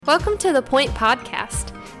Welcome to The Point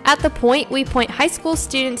Podcast. At The Point, we point high school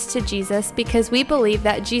students to Jesus because we believe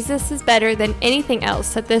that Jesus is better than anything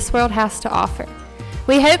else that this world has to offer.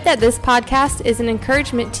 We hope that this podcast is an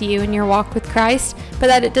encouragement to you in your walk with Christ, but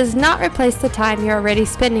that it does not replace the time you're already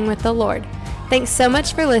spending with the Lord. Thanks so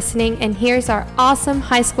much for listening, and here's our awesome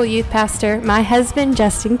high school youth pastor, my husband,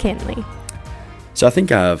 Justin Kinley. So I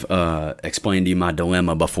think I've explained to you my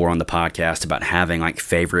dilemma before on the podcast about having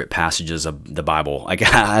favorite passages of the Bible.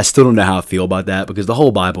 I still don't know how I feel about that because the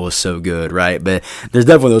whole Bible is so good, right? But there's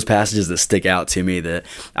definitely those passages that stick out to me that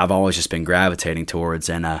I've always just been gravitating towards.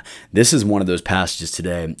 And this is one of those passages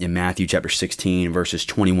today in Matthew chapter 16, verses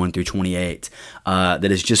 21 through 28, that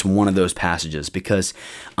is just one of those passages because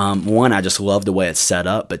one, I just love the way it's set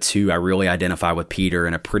up, but two, I really identify with Peter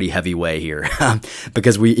in a pretty heavy way here.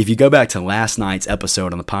 Because if you go back to last night's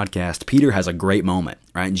episode on the podcast, Peter has a great moment,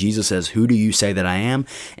 right? Jesus says, "Who do you say that I am?"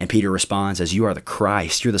 And Peter responds as, "You are the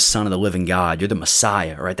Christ. You're the Son of the living God. You're the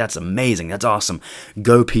Messiah," right? That's amazing. That's awesome.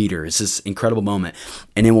 Go, Peter. It's this incredible moment.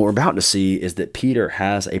 And then what we're about to see is that Peter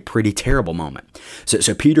has a pretty terrible moment.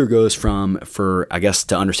 So Peter goes from,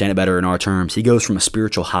 to understand it better in our terms, he goes from a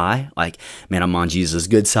spiritual high, man, I'm on Jesus'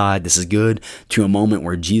 good side, this is good, to a moment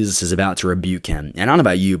where Jesus is about to rebuke him. And I don't know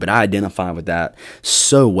about you, but I identify with that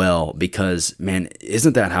so well because, man,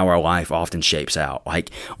 isn't that how our life often shapes out?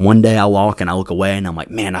 One day I walk and I look away and I'm like,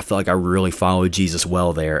 man, I feel like I really followed Jesus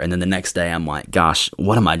well there. And then the next day I'm like, gosh,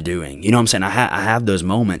 what am I doing? You know what I'm saying? I have those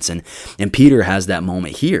moments, and Peter has that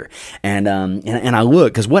moment here. And I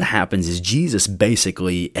look, because what happens is Jesus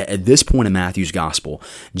basically, at this point in Matthew's gospel,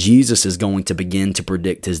 Jesus is going to begin to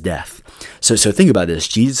predict his death. So think about this.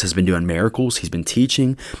 Jesus has been doing miracles. He's been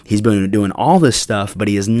teaching. He's been doing all this stuff, but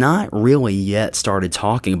he has not really yet started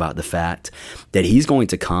talking about the fact that he's going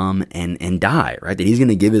to come and die, right? That he's going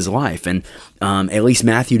to give his life. And at least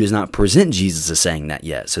Matthew does not present Jesus as saying that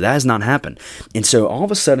yet. So that has not happened. And so all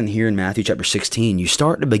of a sudden here in Matthew chapter 16, you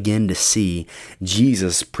start to begin to see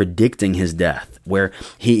Jesus predicting his death, where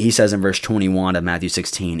he says in verse 21 of Matthew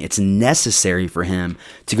 16, it's necessary for him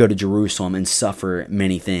to go to Jerusalem and suffer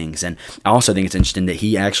many things. And I also think it's interesting that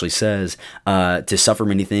he actually says to suffer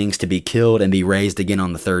many things, to be killed, and be raised again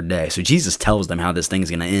on the third day. So Jesus tells them how this thing's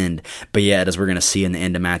going to end. But yet, as we're going to see in the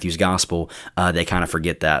end of Matthew's gospel, they kind of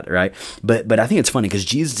forget that, right? But I think it's funny because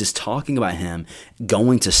Jesus is talking about him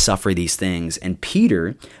going to suffer these things. And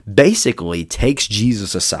Peter basically takes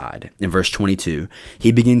Jesus aside in verse 22.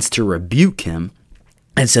 He begins to rebuke him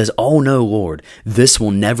and says, "Oh no, Lord, this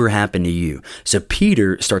will never happen to you." So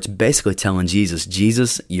Peter starts basically telling Jesus,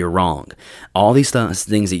 "Jesus, you're wrong. All these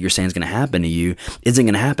things that you're saying is going to happen to you isn't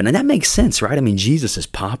going to happen." And that makes sense, right? I mean, Jesus is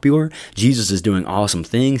popular. Jesus is doing awesome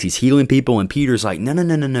things. He's healing people. And Peter's like,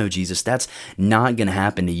 no, Jesus, that's not going to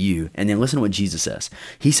happen to you. And then listen to what Jesus says.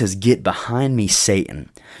 He says, "Get behind me, Satan.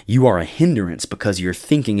 You are a hindrance because you're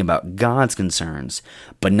thinking about God's concerns,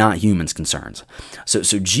 but not humans' concerns."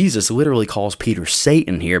 So Jesus literally calls Peter Satan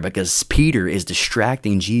here because Peter is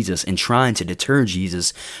distracting Jesus and trying to deter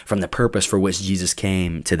Jesus from the purpose for which Jesus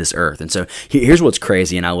came to this earth. And so here's what's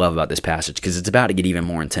crazy and I love about this passage, because it's about to get even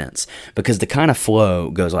more intense, because the kind of flow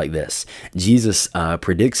goes like this. Jesus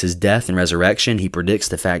predicts his death and resurrection. He predicts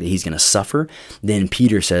the fact that he's going to suffer. Then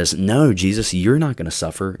Peter says, "No, Jesus, you're not going to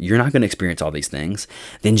suffer. You're not going to experience all these things."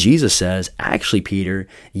 Then Jesus says, "Actually, Peter,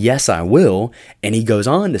 yes, I will." And he goes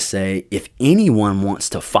on to say, "If anyone wants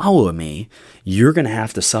to follow me, you're going to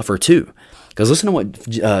have to suffer too." Because listen to what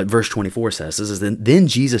verse 24 says. This is then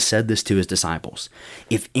Jesus said this to his disciples,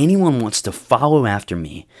 "If anyone wants to follow after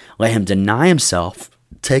me, let him deny himself,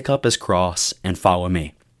 take up his cross, and follow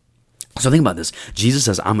me." So think about this. Jesus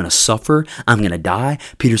says, "I'm going to suffer. I'm going to die."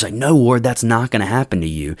 Peter's like, "No, Lord, that's not going to happen to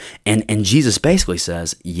you." And Jesus basically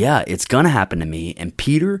says, "Yeah, it's going to happen to me. And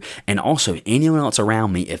Peter, and also anyone else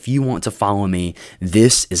around me, if you want to follow me,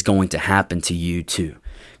 this is going to happen to you too."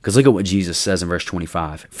 Because look at what Jesus says in verse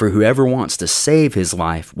 25. "For whoever wants to save his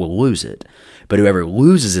life will lose it, but whoever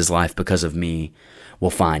loses his life because of me will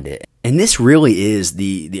find it." And this really is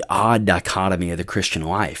the odd dichotomy of the Christian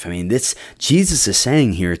life. I mean, Jesus is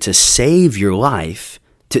saying here, to save your life,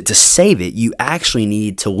 to save it, you actually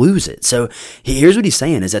need to lose it. So here's what he's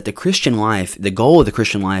saying is that the Christian life, the goal of the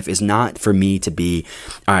Christian life is not for me to be,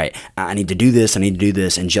 all right, I need to do this,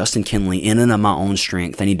 and Justin Kinley, in and of my own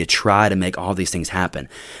strength, I need to try to make all these things happen.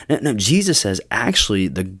 No, Jesus says actually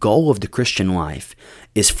the goal of the Christian life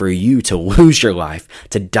is for you to lose your life,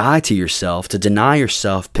 to die to yourself, to deny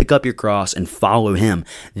yourself, pick up your cross, and follow him.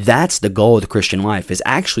 That's the goal of the Christian life, is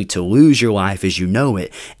actually to lose your life as you know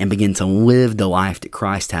it and begin to live the life that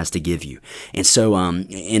Christ has to give you. And so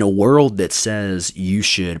in a world that says you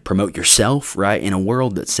should promote yourself, right? In a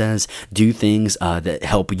world that says do things that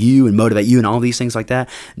help you and motivate you and all these things like that,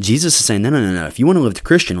 Jesus is saying, no. If you want to live the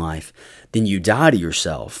Christian life, then you die to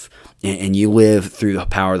yourself and you live through the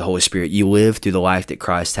power of the Holy Spirit. You live through the life that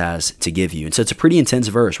Christ has to give you. And so it's a pretty intense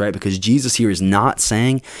verse, right? Because Jesus here is not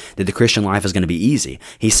saying that the Christian life is going to be easy.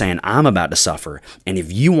 He's saying, I'm about to suffer. And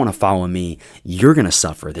if you want to follow me, you're going to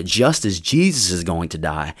suffer. That just as Jesus is going to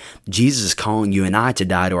die, Jesus is calling you and I to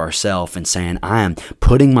die to ourselves and saying, I am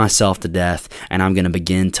putting myself to death and I'm going to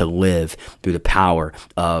begin to live through the power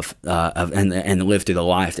of live through the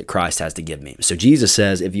life that Christ has to give me. So Jesus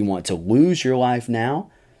says, if you want to lose your life now,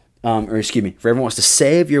 if everyone wants to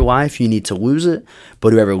save your life, you need to lose it.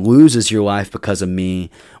 But whoever loses your life because of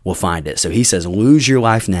me will find it. So he says, lose your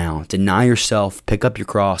life now, deny yourself, pick up your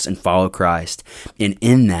cross, and follow Christ. And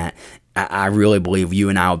in that, I really believe you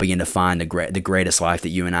and I will begin to find the greatest life that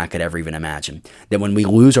you and I could ever even imagine. That when we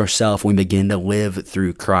lose ourselves, we begin to live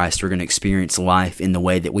through Christ. We're going to experience life in the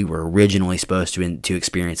way that we were originally supposed to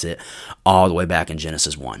experience it, all the way back in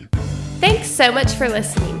Genesis 1. Thanks so much for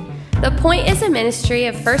listening. The Point is a ministry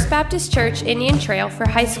of First Baptist Church Indian Trail for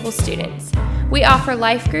high school students. We offer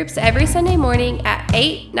life groups every Sunday morning at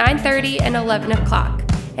 8, 9:30, and 11 o'clock,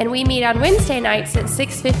 and we meet on Wednesday nights at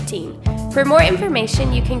 6:15. For more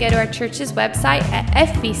information, you can go to our church's website at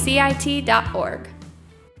fbcit.org.